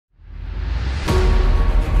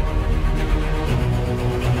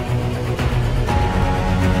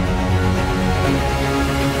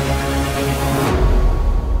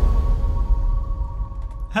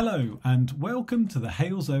Hello and welcome to the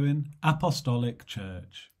Hales Owen Apostolic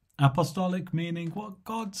Church. Apostolic meaning what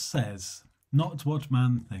God says, not what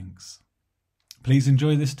man thinks. Please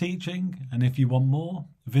enjoy this teaching, and if you want more,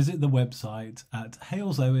 visit the website at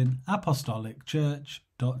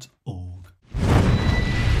halesowenApostolicChurch.org.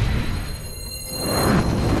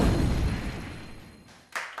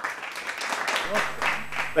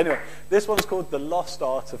 Anyway, this one's called The Lost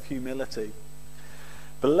Art of Humility.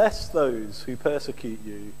 Bless those who persecute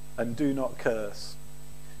you and do not curse.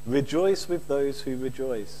 Rejoice with those who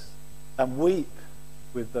rejoice, and weep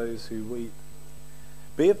with those who weep.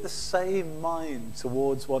 Be of the same mind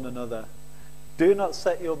towards one another. Do not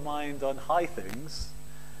set your mind on high things,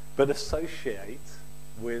 but associate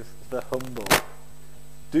with the humble.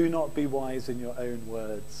 Do not be wise in your own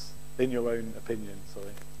words, in your own opinion,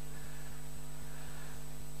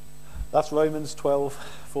 That's Romans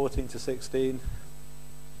 12:14-16.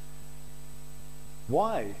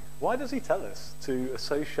 Why? Why does he tell us to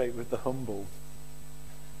associate with the humble?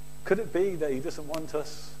 Could it be that he doesn't want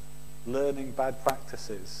us learning bad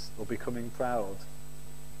practices or becoming proud?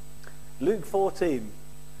 Luke 14,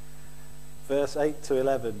 verse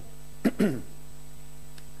 8-11.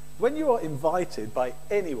 When you are invited by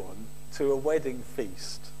anyone to a wedding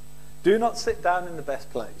feast, do not sit down in the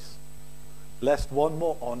best place, lest one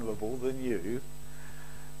more honourable than you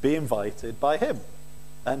be invited by him.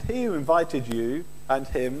 And he who invited you and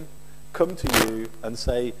him come to you and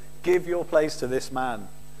say, give your place to this man.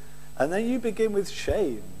 And then you begin with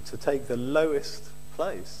shame to take the lowest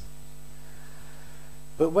place.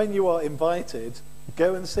 But when you are invited,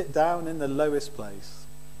 go and sit down in the lowest place,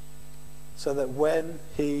 so that when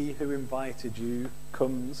he who invited you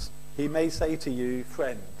comes, he may say to you,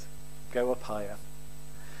 friend, go up higher.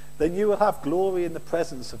 Then you will have glory in the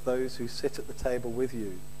presence of those who sit at the table with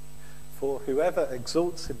you. For whoever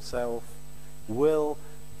exalts himself will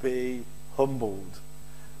be humbled,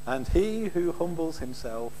 and he who humbles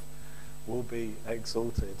himself will be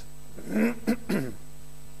exalted.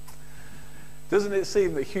 Doesn't it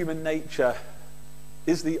seem that human nature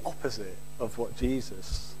is the opposite of what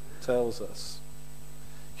Jesus tells us?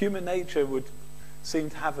 Human nature would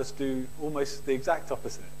seem to have us do almost the exact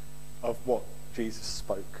opposite of what Jesus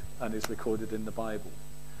spoke and is recorded in the Bible.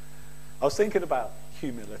 I was thinking about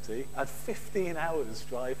humility. I had 15 hours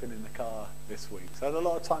driving in the car this week, so I had a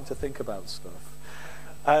lot of time to think about stuff.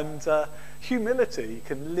 And humility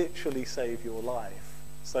can literally save your life.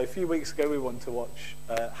 So a few weeks ago we went to watch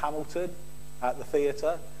Hamilton at the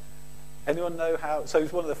theatre. Anyone know how? So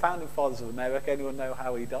he's one of the founding fathers of America. Anyone know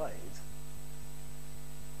how he died?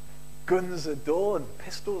 Guns at dawn,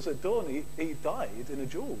 pistols at dawn. He died in a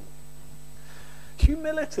duel.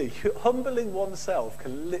 Humility, humbling oneself,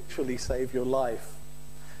 can literally save your life.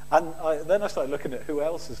 And then I started looking at who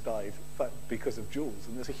else has died because of duels,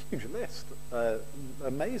 and there's a huge list,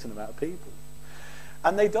 amazing amount of people.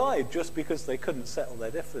 And they died just because they couldn't settle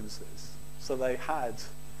their differences, so they had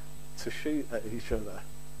to shoot at each other.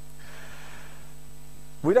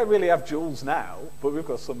 We don't really have duels now, but we've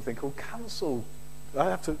got something called cancel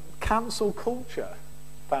culture,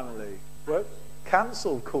 family. What?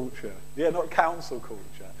 Cancel culture. Yeah, not council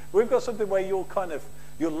culture. We've got something where your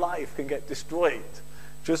life can get destroyed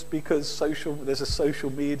just because there's a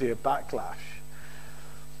social media backlash.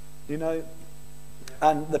 You know?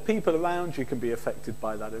 And the people around you can be affected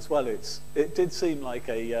by that as well. It did seem like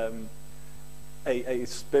a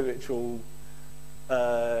spiritual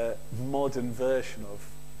modern version of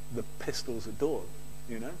the pistols at dawn,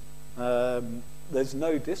 you know? There's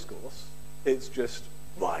no discourse. It's just,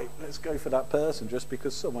 right, let's go for that person just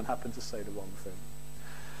because someone happened to say the wrong thing.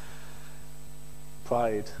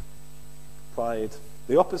 Pride.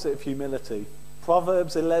 The opposite of humility.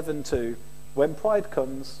 Proverbs 11:2. When pride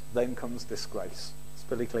comes, then comes disgrace. It's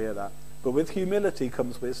pretty clear that. But with humility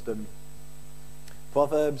comes wisdom.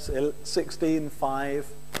 Proverbs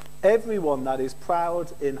 16:5. Everyone that is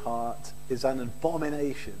proud in heart is an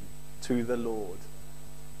abomination to the Lord.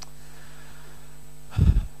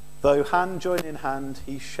 Though hand join in hand,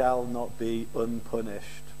 he shall not be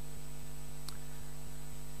unpunished.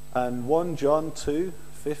 And 1 John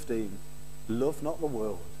 2:15. Love not the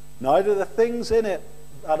world, neither the things in it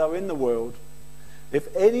that are in the world. If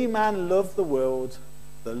any man love the world,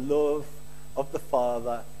 the love of the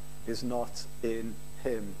Father is not in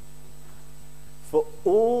him. For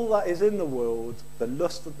all that is in the world, the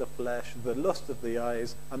lust of the flesh, the lust of the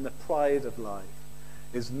eyes, and the pride of life,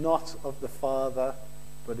 is not of the Father,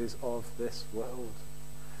 but is of this world.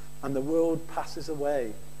 And the world passes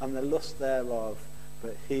away, and the lust thereof,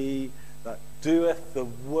 but he that doeth the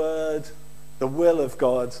will of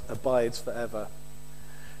God abides forever.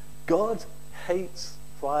 God hates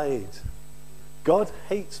pride. God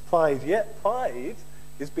hates pride, yet pride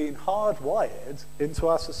is being hardwired into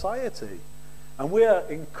our society. And we are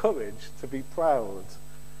encouraged to be proud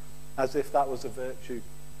as if that was a virtue.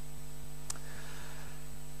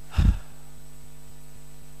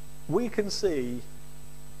 We can see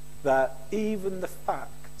that even the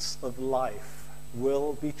facts of life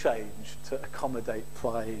will be changed to accommodate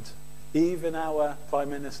pride. Even our Prime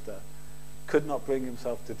Minister could not bring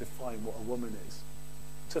himself to define what a woman is,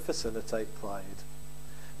 to facilitate pride.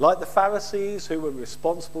 Like the Pharisees who were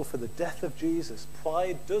responsible for the death of Jesus,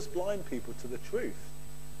 pride does blind people to the truth,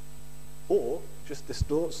 or just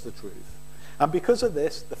distorts the truth. And because of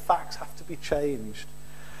this, the facts have to be changed.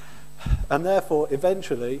 And therefore,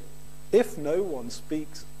 eventually, if no one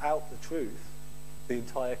speaks out the truth, the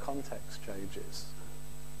entire context changes.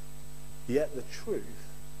 Yet the truth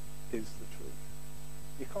is the truth.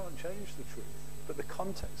 You can't change the truth, but the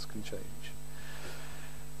context can change.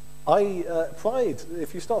 Pride,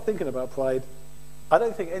 if you start thinking about pride, I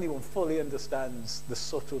don't think anyone fully understands the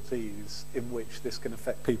subtleties in which this can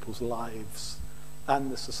affect people's lives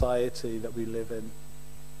and the society that we live in.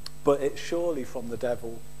 But it's surely from the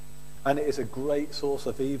devil, and it is a great source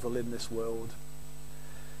of evil in this world.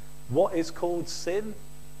 What is called sin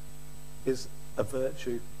is a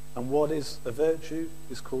virtue, and what is a virtue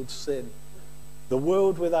is called sin. The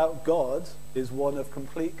world without God is one of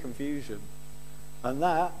complete confusion. And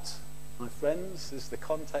that, my friends, is the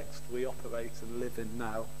context we operate and live in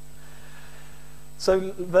now. So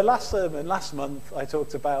the last sermon, last month, I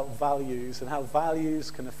talked about values and how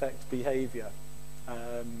values can affect behaviour.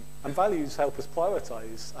 And values help us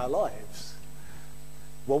prioritise our lives.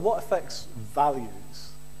 Well, what affects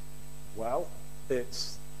values? Well,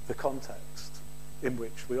 it's the context in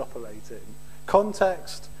which we operate in.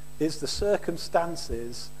 Context is the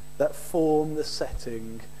circumstances that form the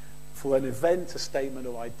setting for an event, a statement,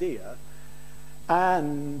 or idea,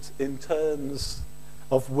 and in terms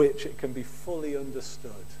of which it can be fully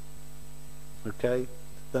understood. Okay?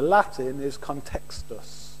 The Latin is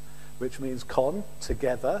contextus, which means con,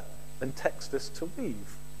 together, and textus, to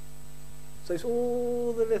weave. So it's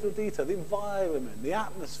all the little detail, the environment, the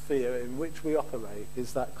atmosphere in which we operate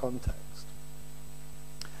is that context.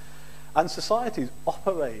 And societies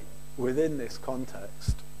operate within this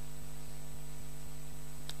context.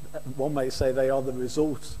 One may say they are the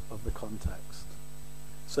result of the context.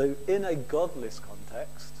 So in a godless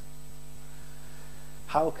context,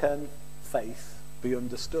 how can faith be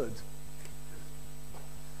understood?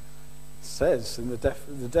 It says in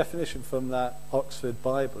the definition from that Oxford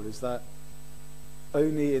Bible is that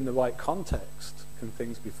only in the right context can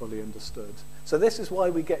things be fully understood. So this is why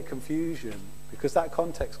we get confusion, because that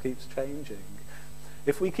context keeps changing.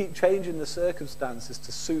 If we keep changing the circumstances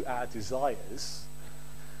to suit our desires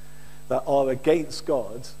that are against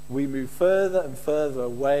God, we move further and further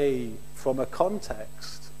away from a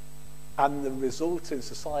context and the resulting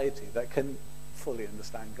society that can fully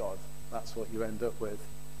understand God. That's what you end up with.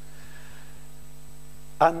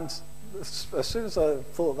 And as soon as I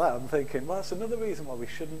thought that, I'm thinking, well, that's another reason why we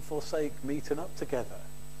shouldn't forsake meeting up together.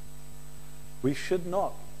 We should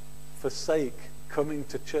not forsake coming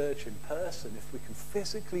to church in person if we can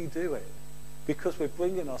physically do it, because we're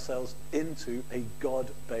bringing ourselves into a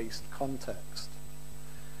God-based context.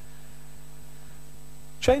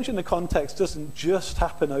 Changing the context doesn't just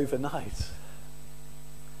happen overnight.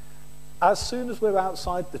 As soon as we're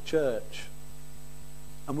outside the church,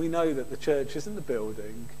 and we know that the church isn't the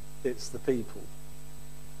building, it's the people.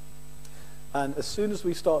 And as soon as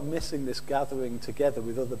we start missing this gathering together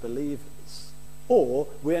with other believers, or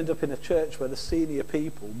we end up in a church where the senior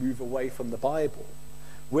people move away from the Bible,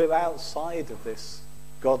 we're outside of this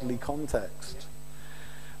godly context.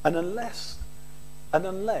 And unless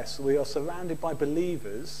we are surrounded by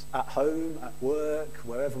believers at home, at work,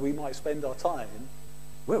 wherever we might spend our time,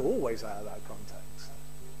 we're always out of that context.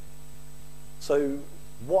 So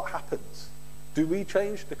what happens? Do we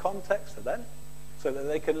change the context for them so that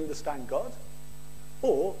they can understand God?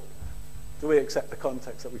 Or do we accept the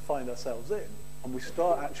context that we find ourselves in and we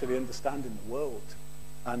start actually understanding the world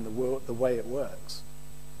and the way it works?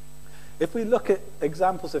 If we look at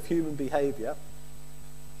examples of human behaviour,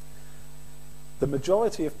 the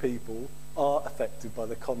majority of people are affected by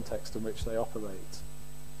the context in which they operate.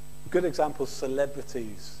 A good example is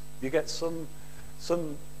celebrities. You get some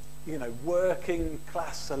working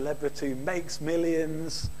class celebrity makes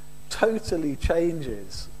millions, totally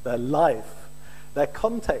changes their life. Their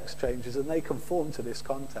context changes and they conform to this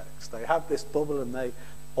context. They have this bubble and they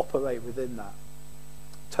operate within that.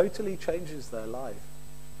 Totally changes their life.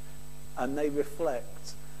 And they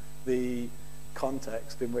reflect the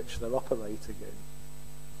context in which they're operating in.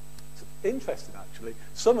 interesting, actually.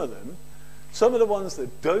 Some of the ones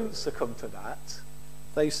that don't succumb to that,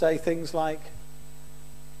 they say things like,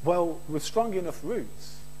 well, with strong enough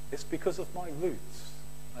roots, it's because of my roots.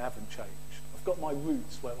 I haven't changed. I've got my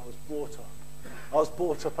roots where I was brought up. I was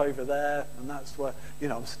brought up over there, and that's where,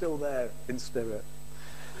 I'm still there in spirit.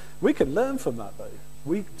 We can learn from that, though.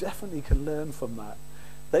 We definitely can learn from that.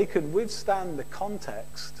 They can withstand the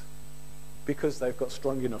context because they've got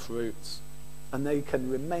strong enough roots, and they can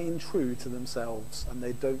remain true to themselves, and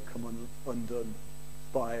they don't come undone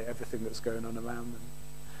by everything that's going on around them.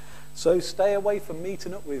 So stay away from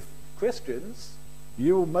meeting up with Christians.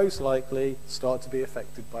 You will most likely start to be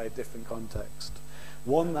affected by a different context.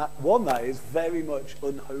 One that is very much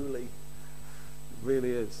unholy. It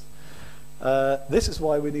really is. This is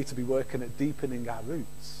why we need to be working at deepening our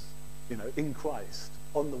roots, in Christ,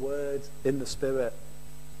 on the Word, in the Spirit.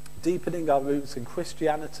 Deepening our roots in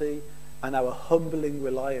Christianity and our humbling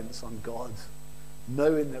reliance on God,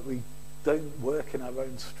 knowing that we don't work in our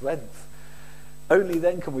own strength. Only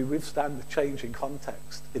then can we withstand the changing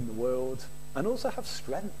context in the world and also have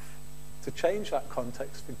strength to change that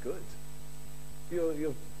context for good.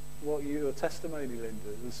 Your testimony,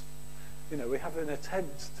 Linda, was, we have an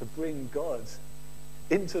attempt to bring God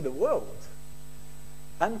into the world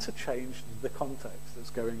and to change the context that's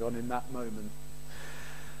going on in that moment.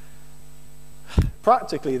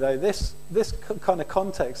 Practically, though, this kind of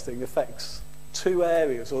contexting affects two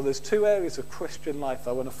areas, or there's two areas of Christian life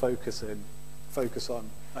I want to focus on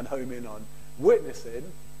and home in on: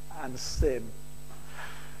 witnessing and sin.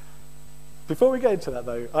 Before we get into that,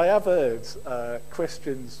 though, I have heard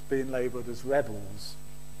Christians being labelled as rebels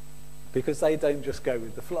because they don't just go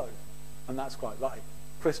with the flow, and that's quite right.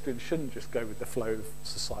 Christians shouldn't just go with the flow of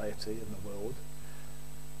society and the world.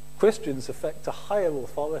 Christians affect a higher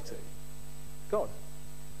authority, God.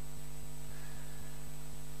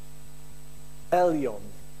 Elyon.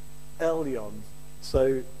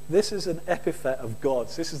 So this is an epithet of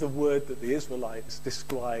God's. This is the word that the Israelites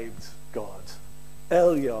described God.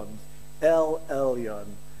 Elyon. Elyon.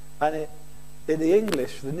 And in the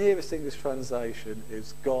English, the nearest English translation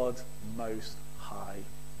is God Most High.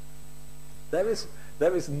 There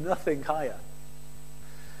is nothing higher.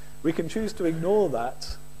 We can choose to ignore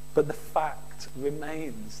that, but the fact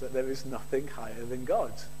remains that there is nothing higher than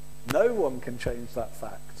God. No one can change that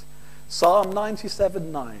fact. Psalm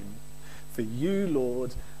 97:9, for you,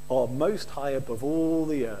 Lord, are most high above all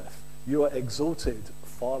the earth. You are exalted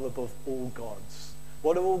far above all gods.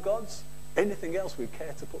 What are all gods? Anything else we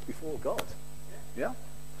care to put before God. Yeah?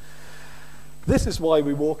 This is why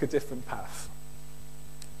we walk a different path.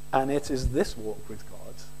 And it is this walk with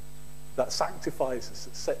God that sanctifies us,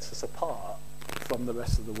 that sets us apart from the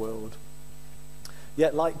rest of the world.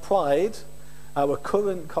 Yet, like pride, our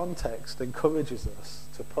current context encourages us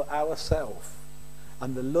to put ourself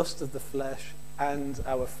and the lust of the flesh and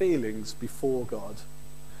our feelings before God,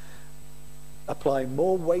 applying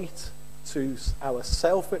more weight to our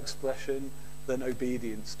self-expression than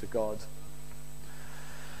obedience to God.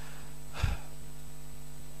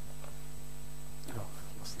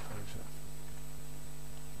 Lost the page there.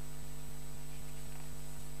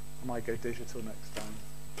 I might go digital next time.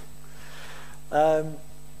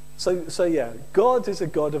 So yeah, God is a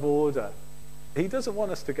God of order. He doesn't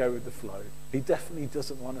want us to go with the flow. He definitely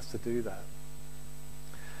doesn't want us to do that.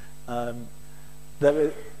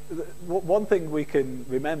 One thing we can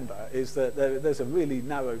remember is that there's a really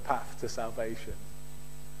narrow path to salvation,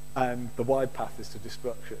 and the wide path is to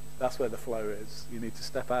destruction. That's where the flow is. You need to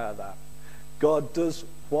step out of that. God does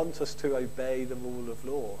want us to obey the rule of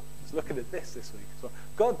law. I was looking at this week as well.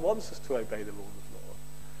 God wants us to obey the rule of law.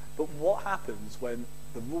 But what happens when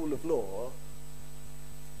the rule of law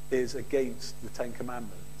is against the Ten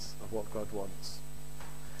Commandments of what God wants?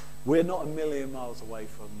 We're not a million miles away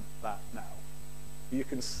from that now. You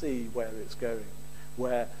can see where it's going,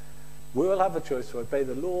 where we will have a choice to obey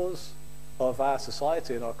the laws of our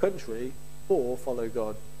society and our country or follow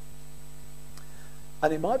God.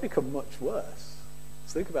 And it might become much worse.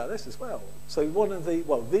 So think about this as well. So one of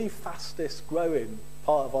the fastest growing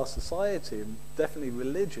part of our society, and definitely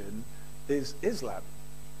religion, is Islam.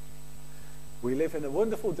 We live in a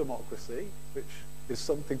wonderful democracy, which is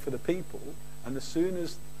something for the people, and as soon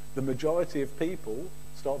as the majority of people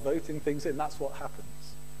start voting things in, that's what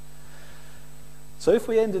happens. So if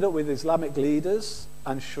we ended up with Islamic leaders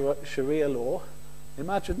and Sharia law,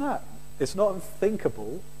 imagine that. It's not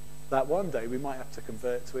unthinkable that one day we might have to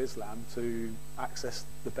convert to Islam to access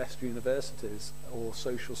the best universities or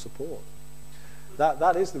social support.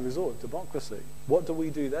 That is the result of democracy. What do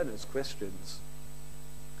we do then as Christians?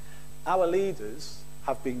 Our leaders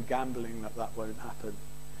have been gambling that won't happen.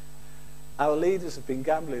 Our leaders have been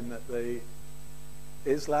gambling that the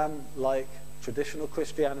Islam, like traditional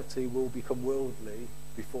Christianity, will become worldly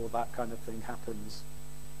before that kind of thing happens.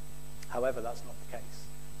 However, that's not the case.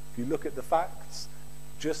 If you look at the facts,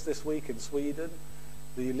 just this week in Sweden,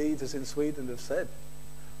 the leaders in Sweden have said,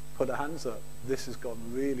 put their hands up, this has gone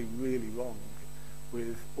really, really wrong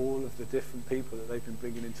with all of the different people that they've been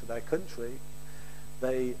bringing into their country.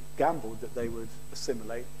 They gambled that they would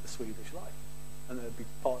assimilate the Swedish life and it would be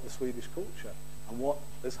part of the Swedish culture. And what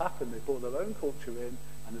has happened, they brought their own culture in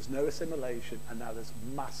and there's no assimilation, and now there's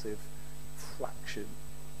massive fraction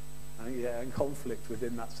and conflict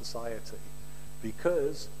within that society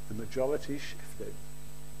because the majority shifted.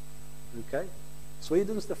 Okay?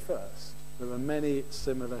 Sweden's the first. There are many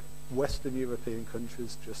similar Western European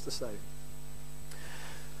countries just the same.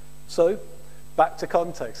 So, back to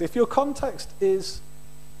context. If your context is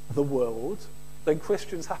the world, then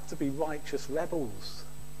Christians have to be righteous rebels,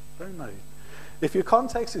 don't they? If your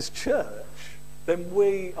context is church, then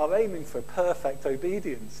we are aiming for perfect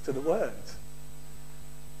obedience to the word.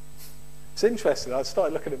 It's interesting, I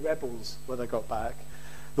started looking at rebels when I got back.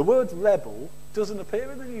 The word rebel doesn't appear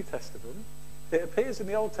in the New Testament. It appears in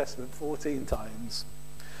the Old Testament 14 times.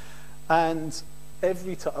 And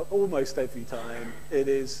almost every time, it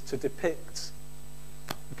is to depict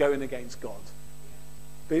going against God.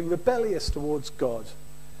 Being rebellious towards God.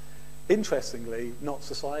 Interestingly, not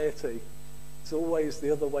society. It's always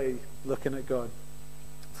the other way looking at God.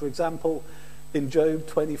 For example, in Job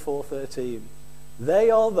 24:13, they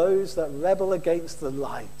are those that rebel against the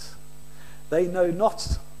light. They know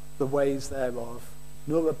not the ways thereof,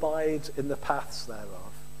 nor abide in the paths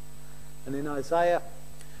thereof. And in Isaiah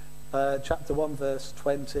chapter 1 verse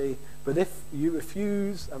 20, but if you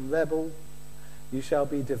refuse and rebel, you shall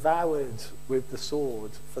be devoured with the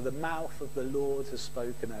sword, for the mouth of the Lord has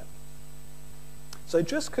spoken it. So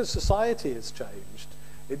just because society has changed,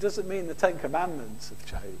 it doesn't mean the Ten Commandments have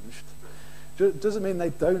changed. It doesn't mean they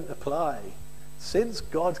don't apply. Since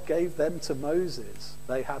God gave them to Moses,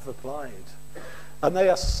 they have applied. And they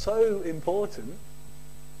are so important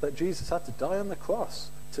that Jesus had to die on the cross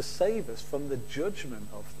to save us from the judgment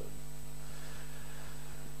of them.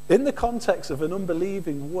 In the context of an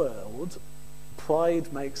unbelieving world,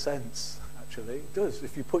 pride makes sense, actually. It does.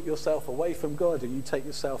 If you put yourself away from God and you take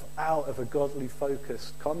yourself out of a godly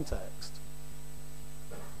focused context.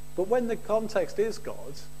 But when the context is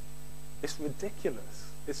God, it's ridiculous.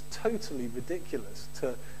 It's totally ridiculous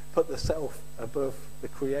to put the self above the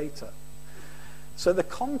creator. So the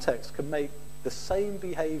context can make the same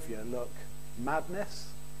behavior look madness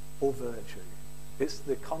or virtue. It's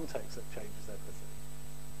the context that changes everything.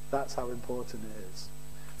 That's how important it is.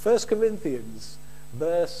 1 Corinthians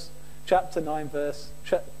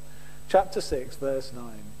chapter 6 verse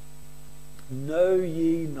 9. Know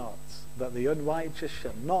ye not that the unrighteous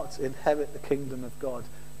shall not inherit the kingdom of God?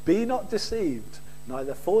 Be not deceived,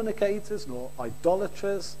 neither fornicators, nor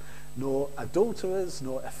idolaters, nor adulterers,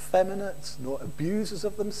 nor effeminates, nor abusers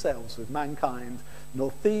of themselves with mankind,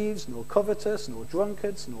 nor thieves, nor covetous, nor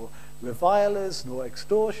drunkards, nor revilers, nor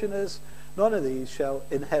extortioners. None of these shall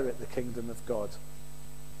inherit the kingdom of God.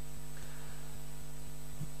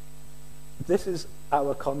 This is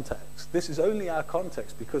our context. This is only our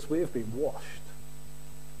context because we have been washed.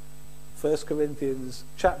 1 Corinthians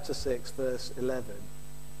chapter 6 verse 11.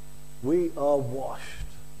 We are washed.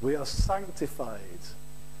 We are sanctified.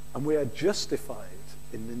 And we are justified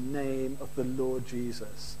in the name of the Lord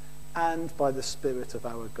Jesus and by the Spirit of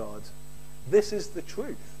our God. This is the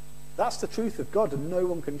truth. That's the truth of God, and no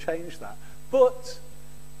one can change that. But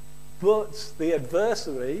the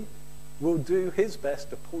adversary will do his best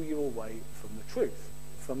to pull you away from the truth,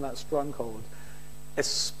 from that stronghold,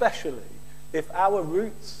 especially if our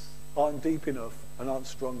roots aren't deep enough and aren't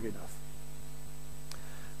strong enough.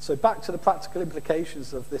 So back to the practical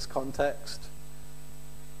implications of this context.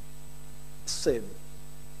 Sin.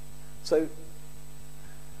 So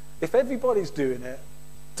if everybody's doing it,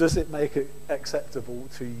 does it make it acceptable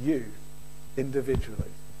to you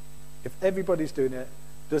individually? If everybody's doing it,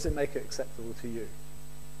 does it make it acceptable to you?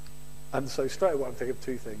 And so straight away I'm thinking of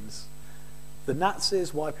two things. The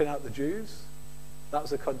Nazis wiping out the Jews, that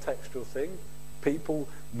was a contextual thing.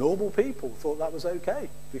 Normal people thought that was okay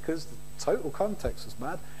because the total context was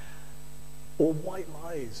mad. Or white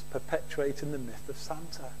lies perpetuating the myth of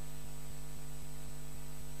Santa.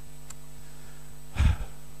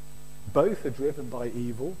 Both are driven by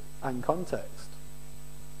evil and context.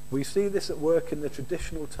 We see this at work in the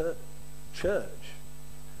traditional church.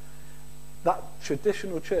 That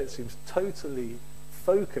traditional church seems totally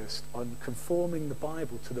focused on conforming the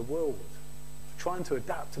Bible to the world, trying to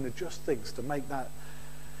adapt and adjust things to make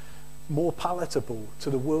more palatable to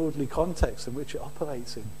the worldly context in which it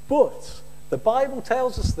operates in. But the Bible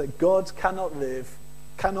tells us that God cannot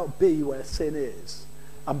be where sin is,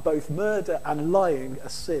 and both murder and lying are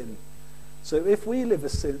sin. So if we live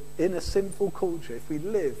in a sinful culture,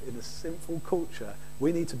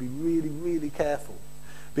 we need to be really, really careful,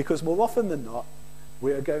 because more often than not,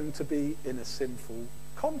 we are going to be in a sinful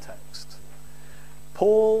context.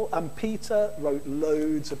 Paul and Peter wrote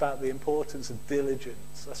loads about the importance of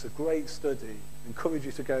diligence. That's a great study. I encourage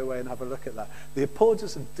you to go away and have a look at that. The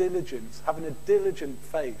importance of diligence, having a diligent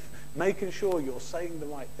faith, making sure you're saying the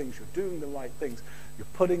right things, you're doing the right things, you're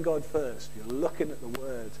putting God first, you're looking at the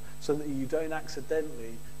Word, so that you don't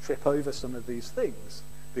accidentally trip over some of these things,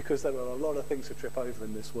 because there are a lot of things to trip over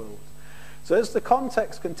in this world. So as the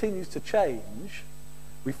context continues to change,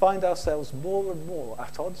 we find ourselves more and more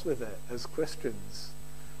at odds with it as Christians.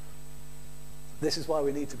 This is why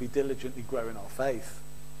we need to be diligently growing our faith,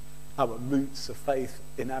 our roots of faith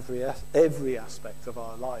in every aspect of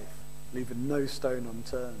our life, leaving no stone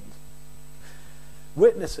unturned.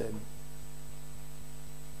 Witnessing.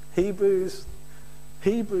 Hebrews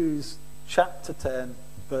chapter 10,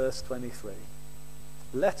 verse 23.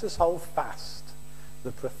 Let us hold fast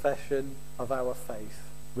the profession of our faith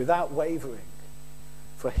without wavering,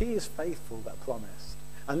 for he is faithful that promised.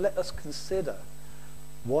 And let us consider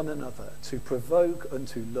one another to provoke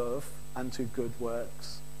unto love and to good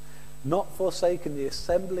works, not forsaking the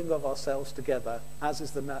assembling of ourselves together, as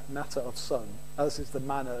is the manner of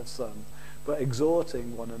some, but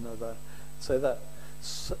exhorting one another,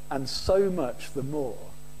 and so much the more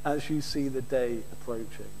as you see the day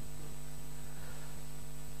approaching.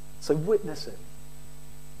 So witnessing.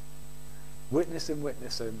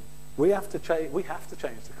 We have to change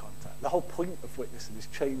the context. The whole point of witnessing is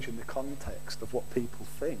changing the context of what people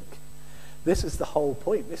think. This is the whole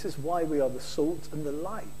point. This is why we are the salt and the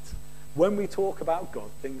light. When we talk about God,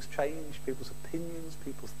 things change. People's opinions,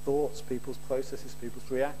 people's thoughts, people's processes, people's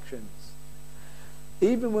reactions.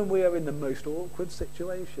 Even when we are in the most awkward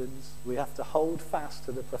situations, we have to hold fast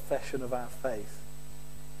to the profession of our faith.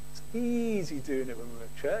 It's easy doing it when we're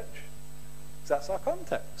at church, because that's our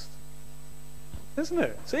context. Isn't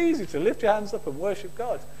it? It's easy to lift your hands up and worship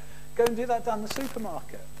God. Go and do that down the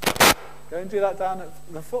supermarket. Go and do that down at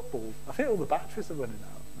the football. I think all the batteries are running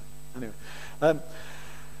out. Anyway.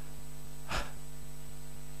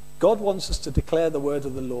 God wants us to declare the word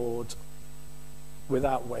of the Lord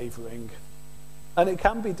without wavering. And it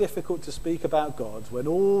can be difficult to speak about God when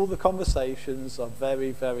all the conversations are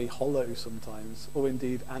very, very hollow sometimes, or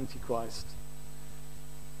indeed antichrist.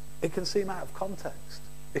 It can seem out of context.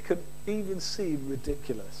 It can even seem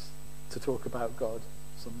ridiculous to talk about God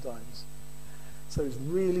sometimes. So it's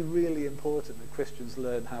really, really important that Christians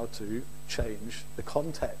learn how to change the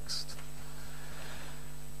context.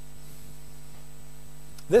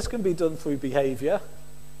 This can be done through behaviour.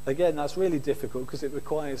 Again, that's really difficult because it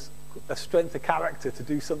requires a strength of character to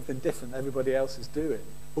do something different than everybody else is doing,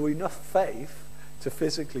 or enough faith to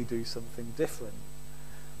physically do something different.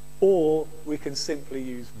 Or we can simply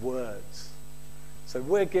use words. So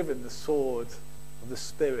we're given the sword of the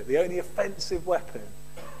Spirit. The only offensive weapon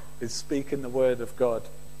is speaking the word of God.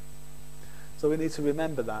 So we need to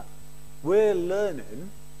remember that. We're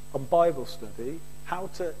learning on Bible study how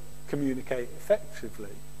to communicate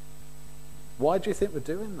effectively. Why do you think we're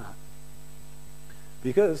doing that?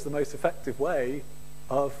 Because the most effective way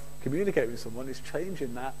of communicating with someone is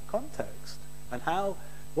changing that context. And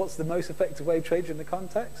what's the most effective way of changing the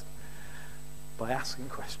context? By asking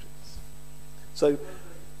questions. So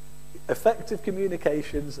effective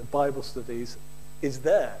communications and Bible studies is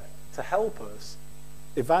there to help us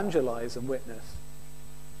evangelize and witness.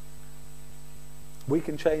 We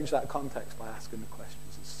can change that context by asking the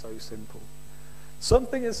questions. It's so simple.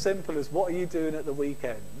 Something as simple as what are you doing at the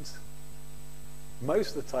weekend,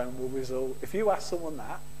 most of the time will result, if you ask someone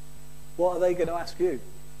that, what are they going to ask you?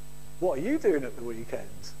 What are you doing at the weekend?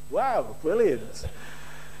 Wow, brilliant.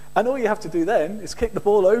 And all you have to do then is kick the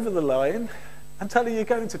ball over the line and tell her you're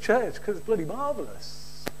going to church, because it's bloody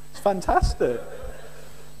marvellous. It's fantastic.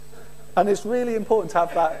 And it's really important to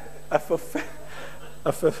have that,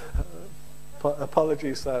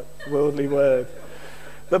 apologies for that worldly word.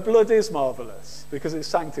 The blood is marvellous because it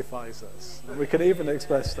sanctifies us. And we can even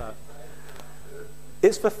express that.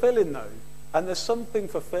 It's fulfilling though, and there's something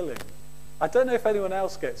fulfilling. I don't know if anyone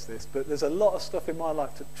else gets this, but there's a lot of stuff in my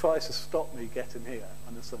life that tries to stop me getting here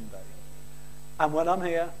on a Sunday. And when I'm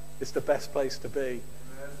here, it's the best place to be.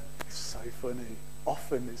 It's so funny.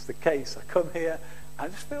 Often it's the case. I come here and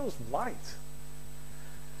it just feels right.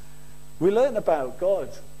 We learn about God.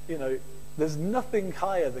 You know, there's nothing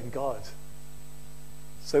higher than God.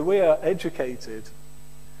 So we are educated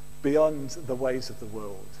beyond the ways of the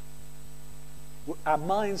world. Our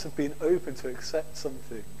minds have been open to accept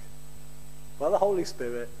something by the Holy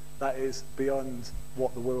Spirit that is beyond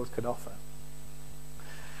what the world can offer.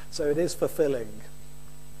 So it is fulfilling.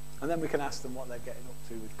 And then we can ask them what they're getting up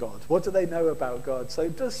to with God. What do they know about God? So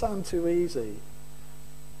it does sound too easy.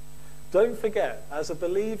 Don't forget, as a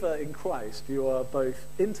believer in Christ, you are both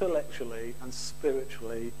intellectually and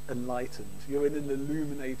spiritually enlightened. You're in an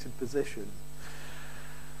illuminated position.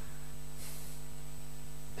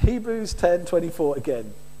 Hebrews 10:24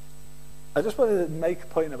 again. I just wanted to make a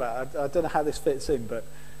point about it. I don't know how this fits in, but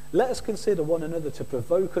let us consider one another to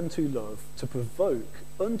provoke unto love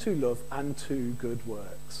and to good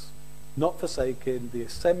works, not forsaking the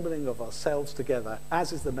assembling of ourselves together,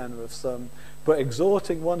 as is the manner of some, but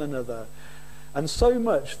exhorting one another, and so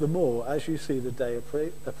much the more as you see the day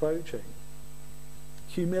approaching.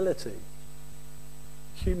 Humility.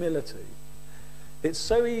 Humility. It's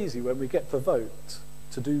so easy when we get provoked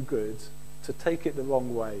to do good, to take it the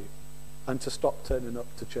wrong way, and to stop turning up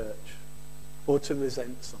to church, or to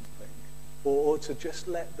resent something, or to just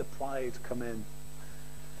let the pride come in.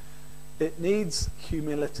 It needs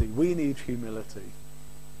humility. We need humility.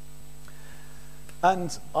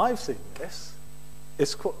 And I've seen this.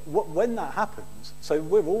 When that happens, so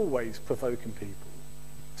we're always provoking people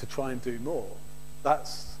to try and do more.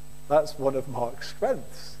 That's one of Mark's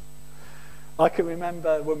strengths. I can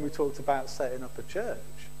remember when we talked about setting up a church,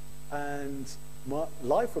 and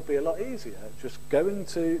life would be a lot easier just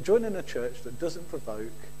joining a church that doesn't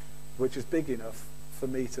provoke, which is big enough for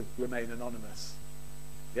me to remain anonymous.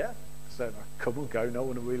 Yeah? So come and go, no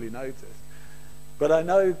one will really notice. But I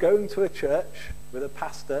know going to a church with a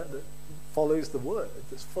pastor that follows the word,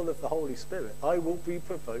 that's full of the Holy Spirit, I will be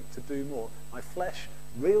provoked to do more. My flesh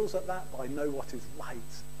reels at that, but I know what is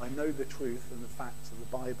light. I know the truth and the facts of the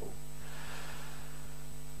Bible.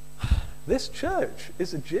 This church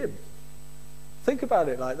is a gym. Think about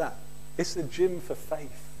it like that. It's a gym for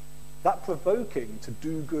faith. That provoking to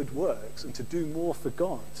do good works and to do more for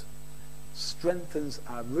God strengthens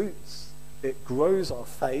our roots. It grows our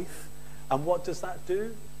faith. And what does that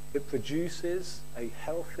do? It produces a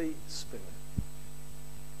healthy spirit.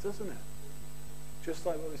 Doesn't it? Just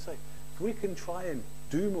like what we say. If we can try and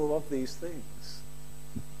do more of these things,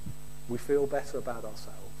 we feel better about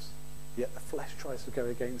ourselves. Yet the flesh tries to go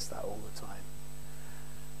against that all the time.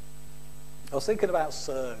 I was thinking about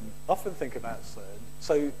CERN. Often think about CERN.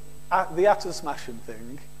 So the atom smashing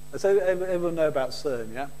thing. So everyone know about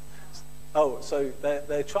CERN, yeah? Oh, so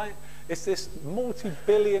they're trying. It's this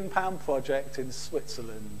multi-billion-pound project in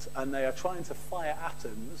Switzerland, and they are trying to fire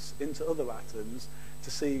atoms into other atoms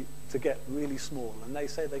to get really small. And they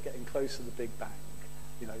say they're getting close to the Big Bang.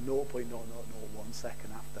 0.0001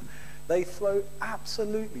 second after. They throw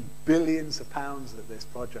absolutely billions of pounds at this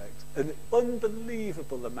project, an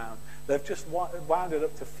unbelievable amount. They've just wound it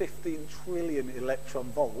up to 15 trillion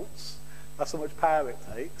electron volts. That's how much power it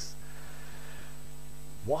takes.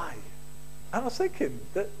 Why? And I was thinking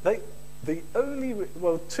that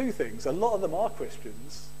two things. A lot of them are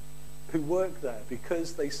Christians who work there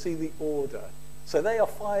because they see the order. So they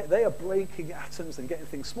are breaking atoms and getting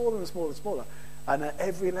things smaller and smaller and smaller. And at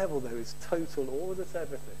every level there is total order to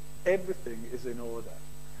everything. Everything is in order.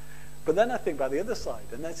 But then I think about the other side,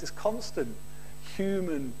 and there's this constant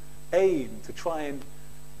human aim to try and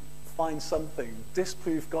find something,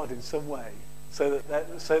 disprove God in some way, so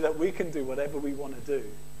that we can do whatever we want to do,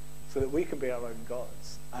 so that we can be our own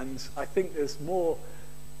gods. And I think there's more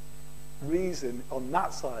reason on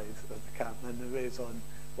that side of the camp than there is on,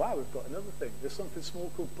 wow, we've got another thing. There's something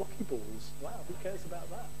small called buckyballs. Wow, who cares about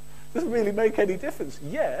that? Doesn't really make any difference.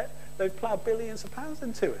 Yet they've ploughed billions of pounds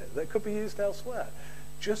into it that could be used elsewhere,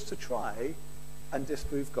 just to try and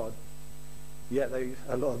disprove God. Yet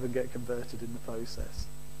a lot of them get converted in the process.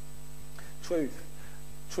 Truth.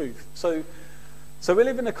 So we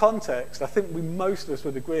live in a context, I think most of us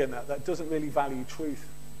would agree on that doesn't really value truth,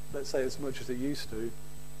 let's say, as much as it used to.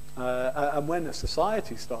 And when a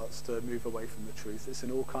society starts to move away from the truth, it's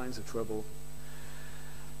in all kinds of trouble.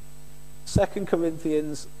 2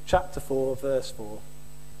 Corinthians chapter 4, verse 4.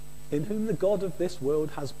 In whom the God of this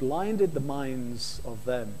world has blinded the minds of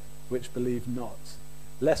them which believe not,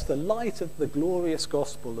 lest the light of the glorious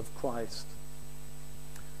gospel of Christ,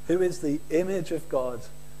 who is the image of God,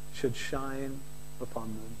 should shine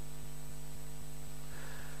upon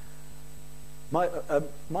them.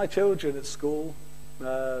 My children at school,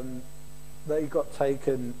 they got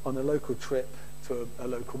taken on a local trip to a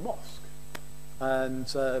local mosque. And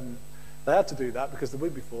they had to do that because the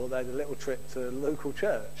week before they had a little trip to a local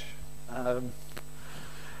church.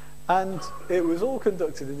 And it was all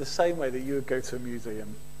conducted in the same way that you would go to a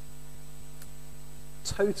museum.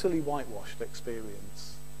 Totally whitewashed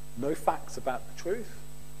experience. No facts about the truth,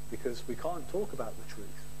 because we can't talk about the truth.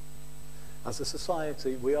 As a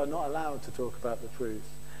society, we are not allowed to talk about the truth.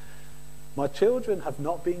 My children have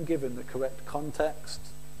not been given the correct context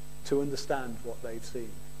to understand what they've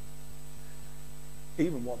seen,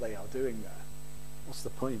 even what they are doing there. What's the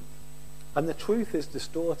point? And the truth is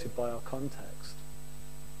distorted by our context.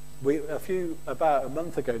 About a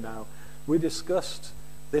month ago now, we discussed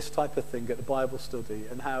this type of thing at the Bible study,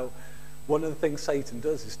 and how one of the things Satan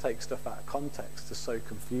does is take stuff out of context to sow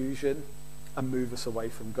confusion and move us away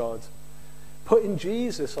from God. Putting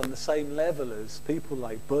Jesus on the same level as people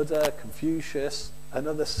like Buddha, Confucius, and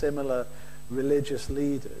other similar religious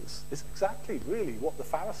leaders is exactly really what the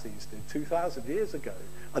Pharisees did 2,000 years ago.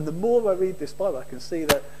 And the more I read this Bible, I can see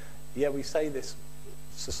that, yeah, we say this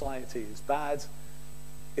society is bad.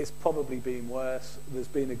 It's probably been worse. There's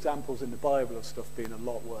been examples in the Bible of stuff being a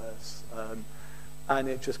lot worse. And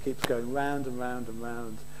it just keeps going round and round and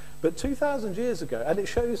round. But 2,000 years ago, and it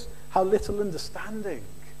shows how little understanding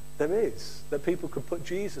there is, that people could put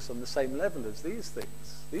Jesus on the same level as these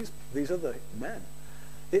things, these other men.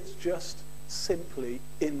 It's just simply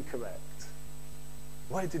incorrect.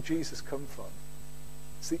 Where did Jesus come from?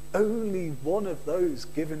 It's the only one of those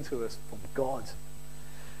given to us from God.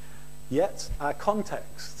 Yet our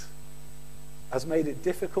context has made it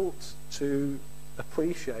difficult to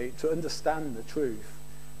appreciate, to understand the truth,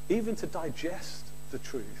 even to digest the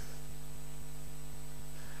truth,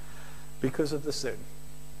 because of the sin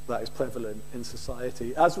that is prevalent in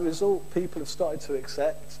society. As a result, people have started to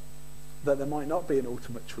accept that there might not be an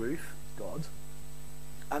ultimate truth, God,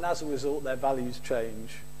 and as a result their values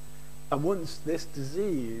change. And once this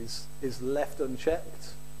disease is left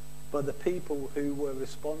unchecked by the people who were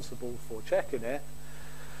responsible for checking it,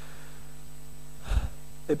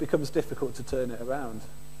 it becomes difficult to turn it around.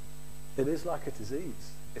 It is like a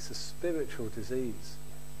disease. It's a spiritual disease.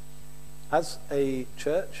 As a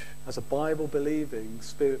church, as a Bible-believing,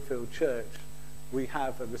 Spirit-filled church, we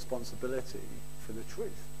have a responsibility for the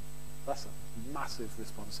truth. That's a massive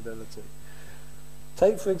responsibility.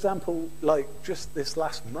 Take, for example, like just this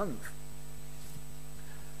last month,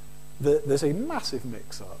 there's a massive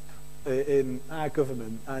mix-up in our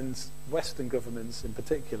government and Western governments in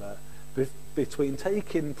particular between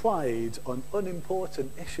taking pride on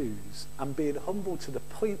unimportant issues and being humble to the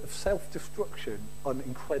point of self-destruction on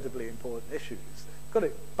incredibly important issues. Got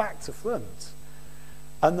it back to front.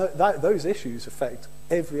 And those issues affect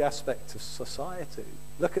every aspect of society.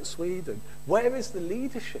 Look at Sweden. Where is the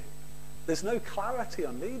leadership? There's no clarity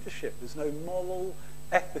on leadership. There's no moral,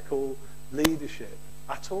 ethical leadership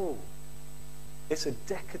at all. It's a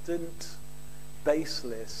decadent,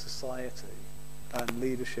 baseless society and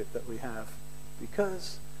leadership that we have,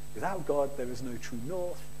 because without God there is no true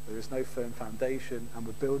north, there is no firm foundation, and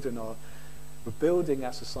we're building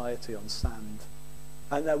our society on sand.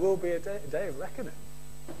 And there will be a day of reckoning.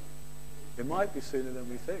 It might be sooner than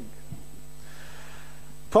we think.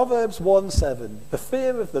 Proverbs 1:7, the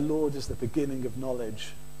fear of the Lord is the beginning of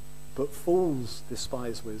knowledge, but fools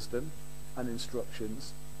despise wisdom and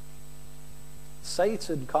instructions.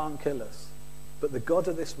 Satan can't kill us, but the God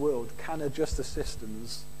of this world can adjust the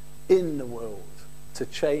systems in the world to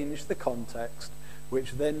change the context,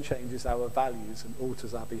 which then changes our values and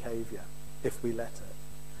alters our behaviour, if we let it,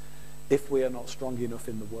 if we are not strong enough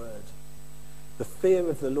in the word. The fear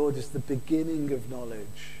of the Lord is the beginning of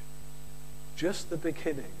knowledge. Just the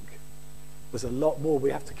beginning. There's a lot more. We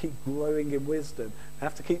have to keep growing in wisdom. We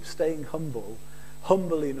have to keep staying humble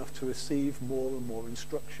enough to receive more and more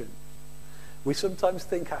instruction. We sometimes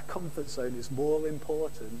think our comfort zone is more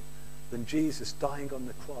important than Jesus dying on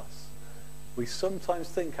the cross. We sometimes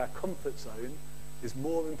think our comfort zone is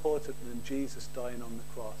more important than Jesus dying on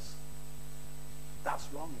the cross. That's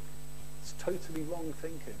wrong. It's totally wrong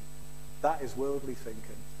thinking. That is worldly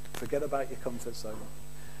thinking. Forget about your comfort zone.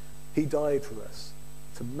 He died for us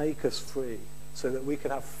to make us free so that we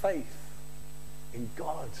could have faith in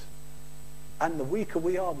God. And the weaker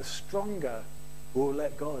we are, the stronger we'll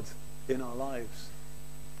let God in our lives.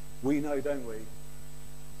 We know, don't we?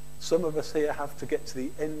 Some of us here have to get to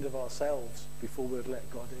the end of ourselves before we'd let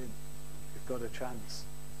God in. We've got a chance.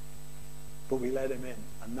 But we let him in,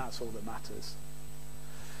 and that's all that matters.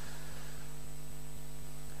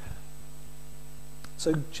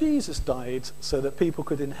 So Jesus died so that people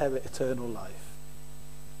could inherit eternal life,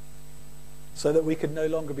 so that we could no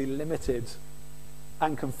longer be limited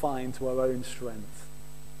and confined to our own strength,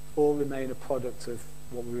 or remain a product of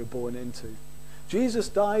what we were born into. Jesus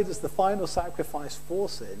died as the final sacrifice for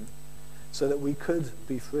sin so that we could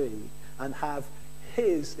be free and have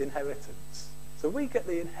his inheritance. So we get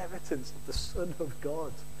the inheritance of the Son of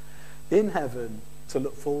God in heaven to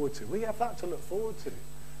look forward to. We have that to look forward to.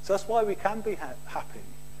 So that's why we can be happy.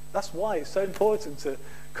 That's why it's so important to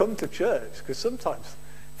come to church, because sometimes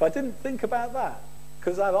if I didn't think about that,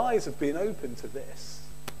 because our eyes have been open to this,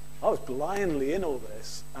 I was blindly in all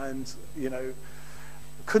this and,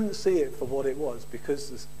 couldn't see it for what it was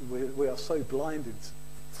because we are so blinded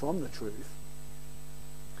from the truth.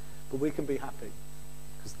 But we can be happy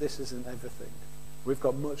because this isn't everything. We've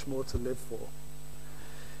got much more to live for.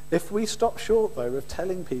 If we stop short, though, of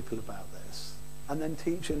telling people about this and then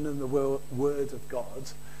teaching them the word of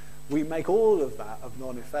God, we make all of that of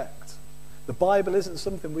non-effect. The Bible isn't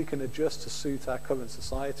something we can adjust to suit our current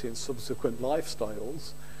society and subsequent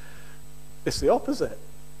lifestyles. It's the opposite.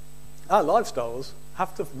 Our lifestyles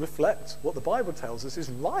have to reflect what the Bible tells us is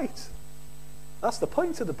right. That's the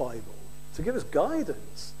point of the Bible, to give us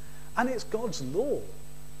guidance. And it's God's law.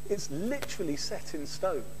 It's literally set in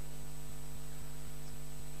stone.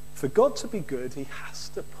 For God to be good, he has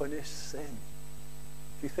to punish sin.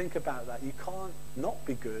 If you think about that, you can't not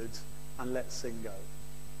be good and let sin go.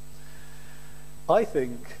 I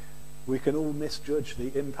think we can all misjudge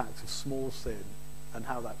the impact of small sin and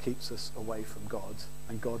how that keeps us away from God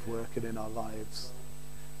and God working in our lives.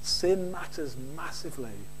 Sin matters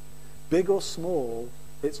massively. Big or small,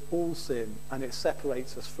 it's all sin, and it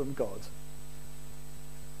separates us from God.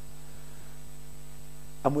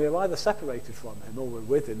 And we are either separated from him or we're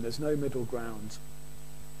with him. There's no middle ground.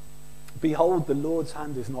 Behold, the Lord's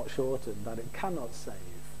hand is not shortened, that it cannot save,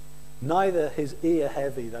 neither his ear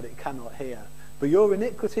heavy, that it cannot hear. But your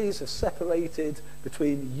iniquities are separated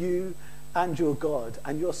between you and your God,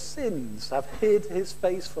 and your sins have hid his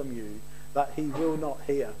face from you, that he will not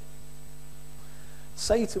hear.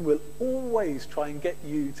 Satan will always try and get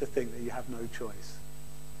you to think that you have no choice,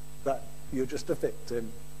 that you're just a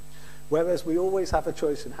victim. Whereas we always have a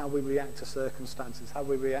choice in how we react to circumstances, how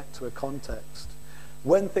we react to a context.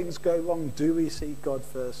 When things go wrong, do we seek God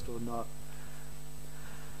first or not?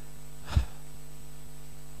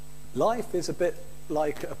 Life is a bit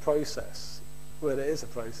like a process. Well, it is a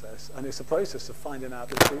process, and it's a process of finding out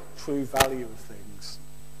the true value of things.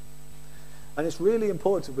 And it's really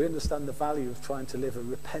important we understand the value of trying to live a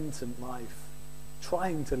repentant life.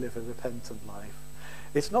 Trying to live a repentant life.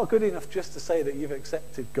 It's not good enough just to say that you've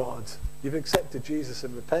accepted God, you've accepted Jesus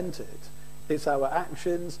and repented. It's our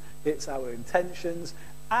actions, it's our intentions,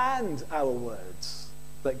 and our words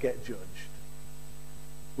that get judged.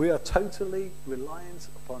 We are totally reliant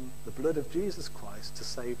upon the blood of Jesus Christ to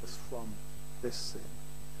save us from this sin.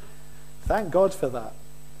 Thank God for that.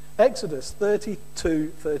 Exodus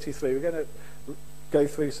 32:33. We're going to go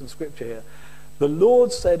through some scripture here. The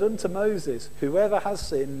Lord said unto Moses, whoever has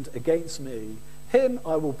sinned against me, him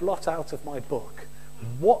I will blot out of my book.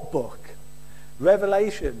 What book?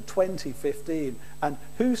 Revelation 20:15. And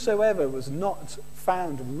whosoever was not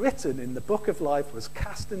found written in the book of life was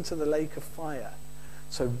cast into the lake of fire.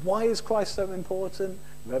 So why is Christ so important?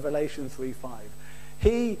 Revelation 3:5.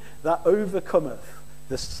 He that overcometh,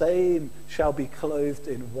 the same shall be clothed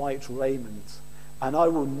in white raiment, and I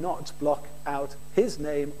will not blot out his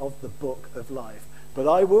name of the book of life, but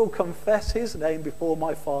I will confess his name before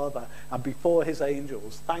my Father and before his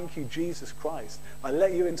angels. Thank you, Jesus Christ. I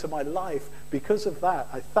let you into my life because of that.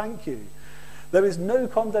 I thank you. There is no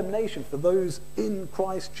condemnation for those in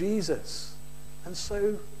Christ Jesus. And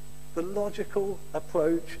so the logical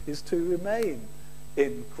approach is to remain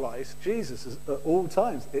in Christ Jesus at all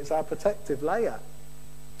times. It's our protective layer.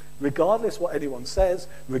 Regardless what anyone says,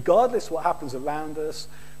 regardless what happens around us,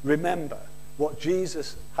 remember what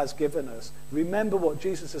Jesus has given us. Remember what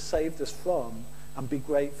Jesus has saved us from and be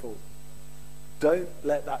grateful. Don't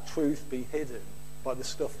let that truth be hidden by the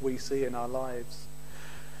stuff we see in our lives.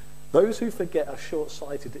 Those who forget are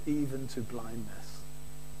short-sighted even to blindness.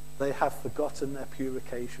 They have forgotten their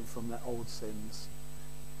purification from their old sins.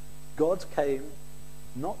 God came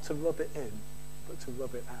not to rub it in, but to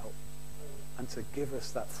rub it out, and to give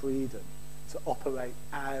us that freedom to operate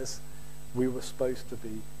as we were supposed to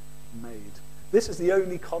be made. This is the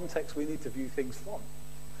only context we need to view things from.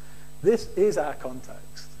 This is our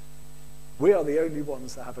context. We are the only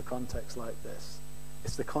ones that have a context like this.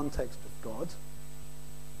 It's the context of God,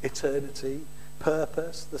 eternity,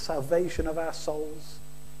 purpose, the salvation of our souls.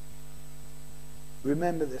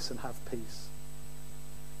 Remember this and have peace.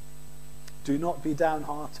 Do not be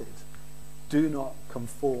downhearted. Do not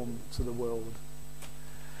conform to the world.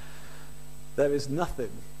 There is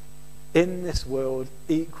nothing in this world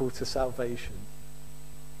equal to salvation.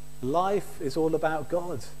 Life is all about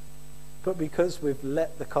God. but because we've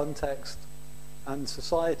let the context and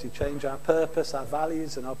society change our purpose, our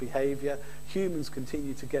values, and our behaviour, humans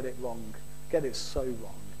continue to get it wrong, get it so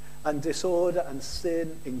wrong. And disorder and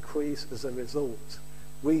sin increase as a result.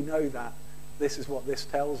 We know that. This is what this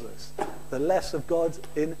tells us. The less of God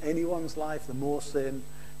in anyone's life, the more sin,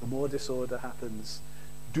 the more disorder happens.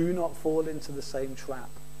 Do not fall into the same trap.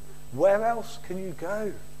 Where else can you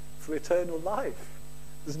go for eternal life?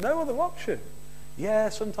 There's no other option. Yeah,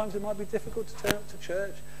 sometimes it might be difficult to turn up to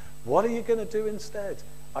church. What are you going to do instead?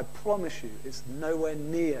 I promise you, it's nowhere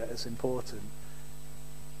near as important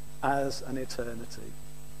as an eternity.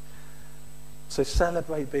 So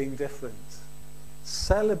celebrate being different.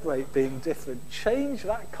 Celebrate being different. Change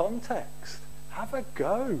that context. Have a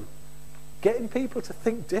go. Getting people to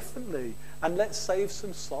think differently. And let's save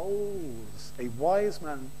some souls. A wise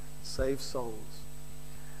man saves souls.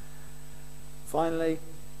 Finally,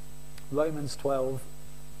 Romans 12,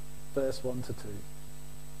 verse 1 to 2.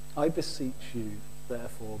 I beseech you,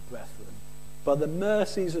 therefore, brethren, by the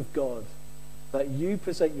mercies of God, that you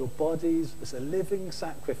present your bodies as a living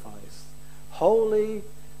sacrifice, holy,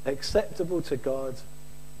 acceptable to God,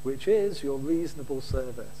 which is your reasonable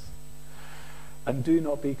service. And do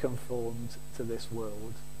not be conformed to this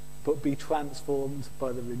world, but be transformed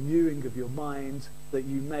by the renewing of your mind, that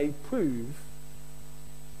you may prove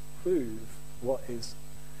what is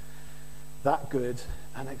that good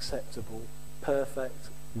and acceptable, perfect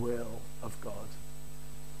will of God.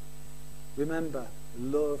 Remember,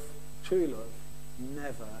 love, true love,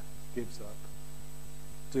 never gives up.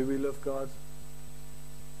 Do we love God?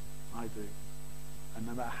 I do. And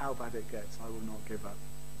no matter how bad it gets, I will not give up.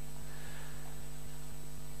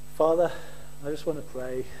 Father, I just want to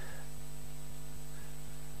pray.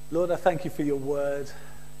 Lord, I thank you for your word.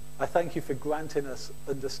 I thank you for granting us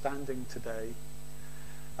understanding today.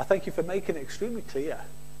 I thank you for making it extremely clear.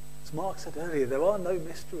 As Mark said earlier, there are no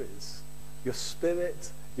mysteries. Your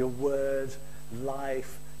spirit, your word,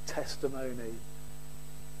 life, testimony.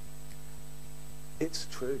 It's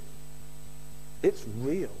true. It's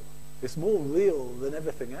real. It's more real than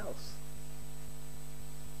everything else.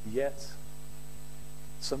 Yet,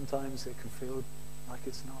 sometimes it can feel like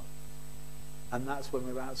it's not. And that's when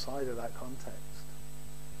we're outside of that context.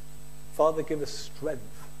 Father, give us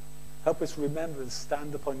strength. Help us remember and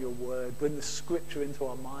stand upon your word. Bring the scripture into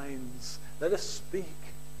our minds. Let us speak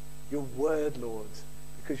your word, Lord,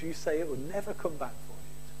 because you say it will never come back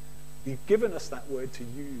void. You've given us that word to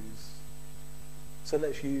use. So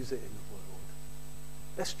let's use it in the world.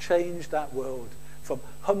 Let's change that world from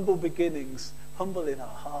humble beginnings, humble in our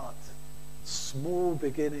heart. Small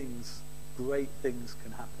beginnings, great things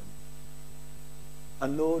can happen.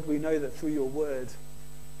 And Lord, we know that through your word,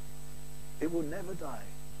 it will never die.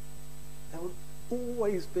 There will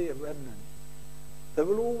always be a remnant. There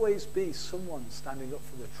will always be someone standing up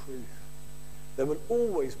for the truth. There will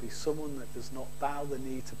always be someone that does not bow the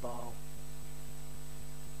knee to Baal.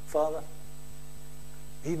 Father,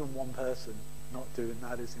 even one person not doing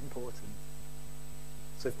that is important.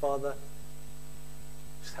 So Father,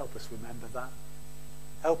 just help us remember that.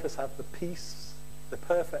 Help us have the peace, the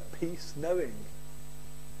perfect peace, knowing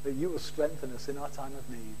that you will strengthen us in our time of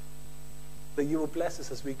need. That you will bless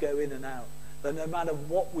us as we go in and out. That no matter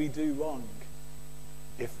what we do wrong,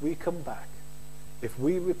 if we come back, if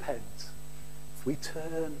we repent, if we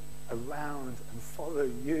turn around and follow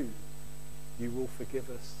you, you will forgive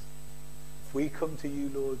us. If we come to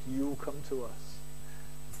you, Lord, you will come to us.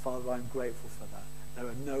 Father, I'm grateful for that.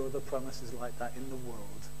 There are no other promises like that in the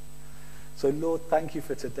world. So, Lord, thank you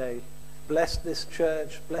for today. Bless this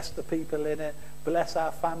church. Bless the people in it. Bless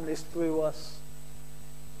our families through us.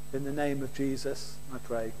 In the name of Jesus, I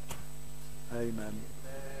pray. Amen.